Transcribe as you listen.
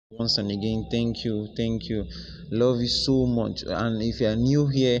Once and again, thank you, love you so much. And if you are new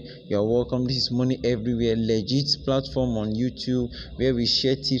here, you are welcome. This is Money Everywhere, legit platform on YouTube where we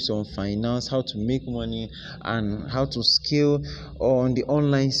share tips on finance, how to make money, and how to scale on the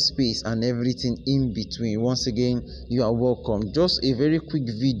online space and everything in between. Once again, you are welcome. Just a very quick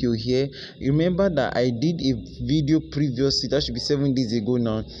video here. Remember that I did a video previously, that should be 7 days ago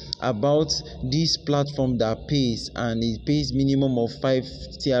now, about this platform that pays, and it pays minimum of 5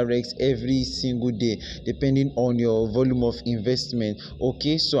 TRX every single day depending on your volume of investment.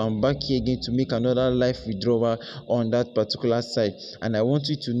 Okay, so I'm back here again to make another live withdrawal on that particular site, and I want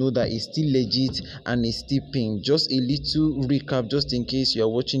you to know that it's still legit and it's still paying. Just a little recap, just in case you are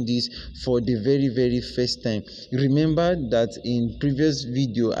watching this for the very first time. Remember that in previous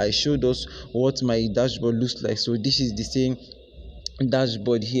video I showed us what my dashboard looks like. So this is the same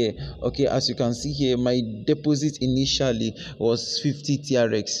dashboard here. Okay, as you can see here, my deposit initially was 50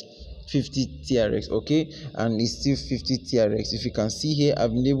 TRX, okay, and it's still 50 TRX. If you can see here,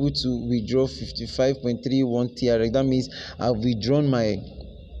 I've been able to withdraw 55.31 TRX. That means I've withdrawn my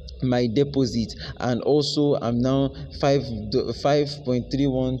deposit, and also I'm now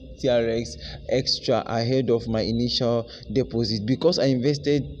 5.31 TRX extra ahead of my initial deposit. Because I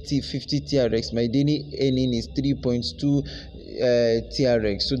invested 50 TRX, my daily earning is 3.2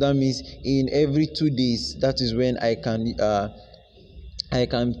 TRX. So that means in every 2 days, that is when I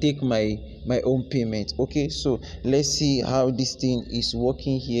can take my own payment. Okay, so let's see how this thing is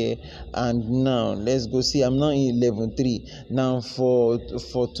working here. And now let's go see. I'm now in 11.3 now. For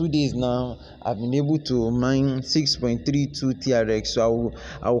 2 days now, I've been able to mine 6.32 TRX. So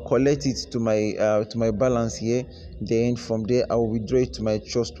I will collect it to my balance here. Then from there I will withdraw it to my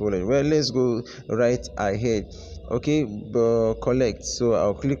trust wallet. Well, let's go right ahead. Okay, collect. So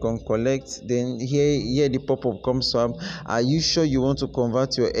I'll click on collect. Then here the pop-up comes up. Are you sure you want to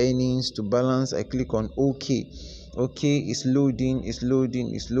convert your earnings to balance? I click on okay. It's loading.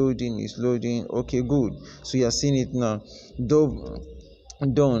 Okay, good. So you are seeing it now. Done.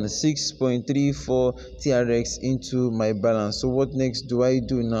 6.34 TRX into my balance. So what next do I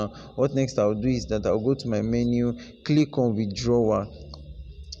do now? What next I'll do is that I'll go to my menu, click on withdrawal.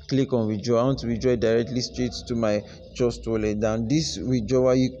 I want to withdraw directly straight to my trust wallet. And this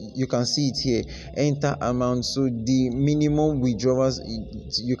withdrawal, you can see it here, enter amount. So the minimum withdrawals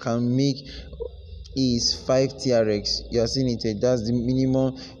you can make is 5 TRX. You are seeing it here. That's the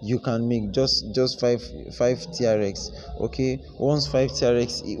minimum you can make, just 5 TRX. Okay, once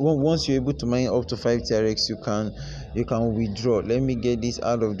you're able to mine up to 5 TRX, you can withdraw. Let me get this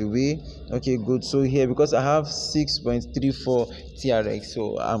out of the way. Okay, good. So here, because I have 6.34 TRX,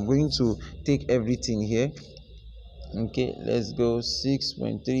 so I'm going to take everything here. Okay, let's go.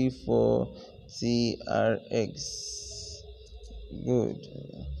 6.34 TRX. Good.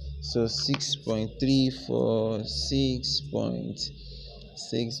 So 6.34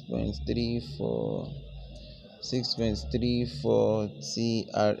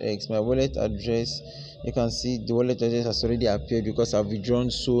 TRX. My wallet address, you can see the wallet address has already appeared because I've withdrawn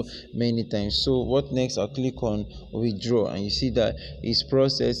so many times. So what next? I'll click on withdraw, and you see that it's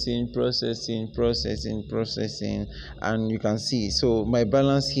processing, and you can see, so my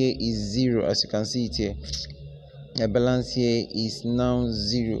balance here is 0. As you can see it here, my balance here is now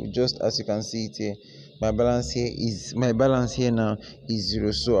 0, just as you can see it here. My balance here now is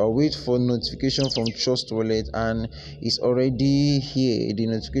 0. So I'll wait for notification from Trust Wallet, and it's already here. The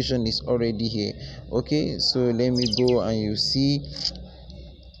notification is already here. Okay, so let me go, and you see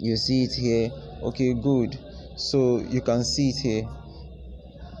it here. Okay, good. So you can see it here.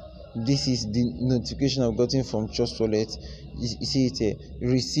 This is the notification I've gotten from Trust Wallet. You see it here.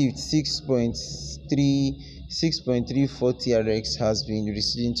 Received 6.34 TRX has been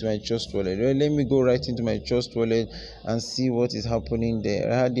received into my Trust Wallet. Well, let me go right into my Trust Wallet and see what is happening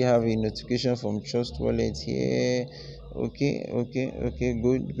there. I already have a notification from Trust Wallet here. Okay,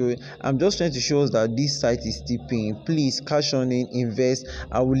 good. I'm just trying to show us that this site is still paying. Please cash on in, invest.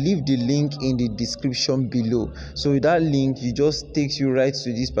 I will leave the link in the description below. So with that link, you just takes you right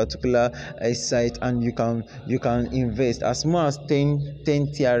to this particular site, and you can invest as much as 10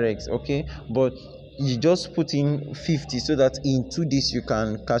 TRX. Okay, but you just put in 50 so that in 2 days you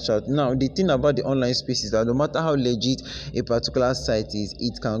can cash out. Now the thing about the online space is that no matter how legit a particular site is,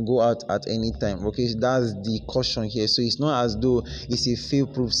 it can go out at any time. Okay, so that's the caution here. So it's not as though it's a fail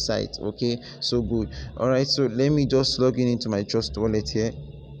proof site. Okay, so good. All right, so let me just log in into my Trust Wallet here.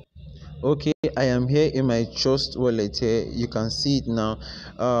 Okay, I am here in my Trust Wallet here. You can see it now.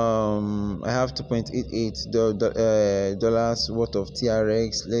 I have $2.88 dollars worth of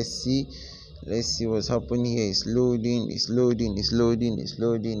TRX. Let's see. Let's see what's happening here. It's loading, it's loading, it's loading, it's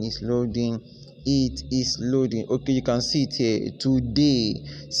loading, it's loading. It is loading. Okay, you can see it here. Today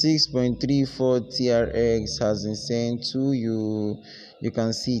 6.34 Trx has been sent to you. You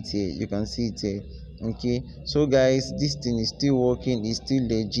can see it here. You can see it here. Okay, so guys, this thing is still working, it's still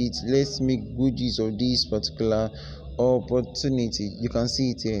legit. Let's make good use of this particular opportunity. You can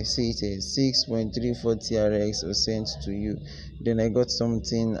see it here. See it here. 6.34 Trx was sent to you. Then I got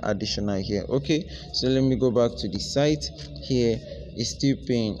something additional here. Okay, so let me go back to the site. Here is still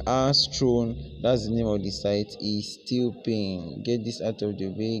paying. Tron, that's the name of the site, is still paying. Get this out of the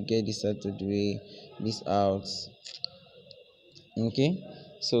way, get this out of the way, this out. Okay,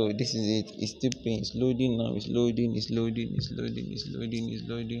 so this is it. It's still paying. It's loading now. It's loading, it's loading, it's loading, it's loading, it's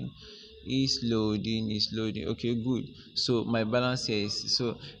loading, it's loading, it's loading. Okay, good. So my balance here is,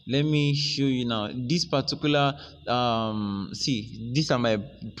 so let me show you now this particular see, these are my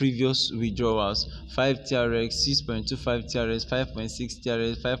previous withdrawals: 5 trx, 6.25 trx, 5.6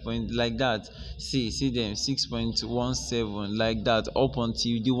 trx, 5 point, like that. See them, 6.17, like that, up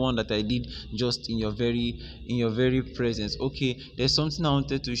until the one that I did just in your very presence. Okay, there's something I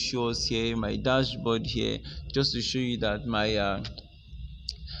wanted to show us here, my dashboard here, just to show you that my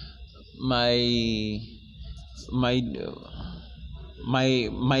my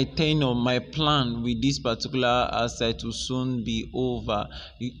my tenure, my plan with this particular asset will soon be over.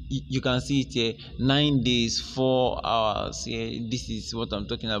 You can see it here, 9 days 4 hours here. This is what I'm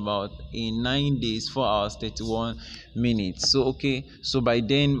talking about. In 9 days 4 hours 31 minutes. So okay, so by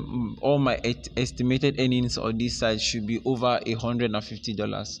then all my estimated earnings on this side should be over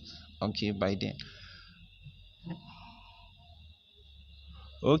 $150. Okay, by then.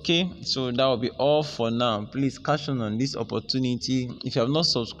 Okay, so that will be all for now. Please cash on this opportunity. If you have not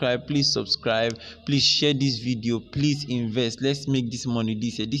subscribed, please subscribe. Please share this video. Please invest. Let's make this money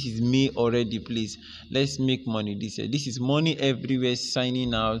this year. This is May already. Please, let's make money this year. This is Money Everywhere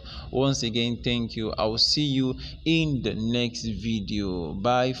signing out. Once again, thank you. I will see you in the next video.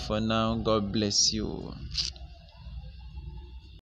 Bye for now. God bless you.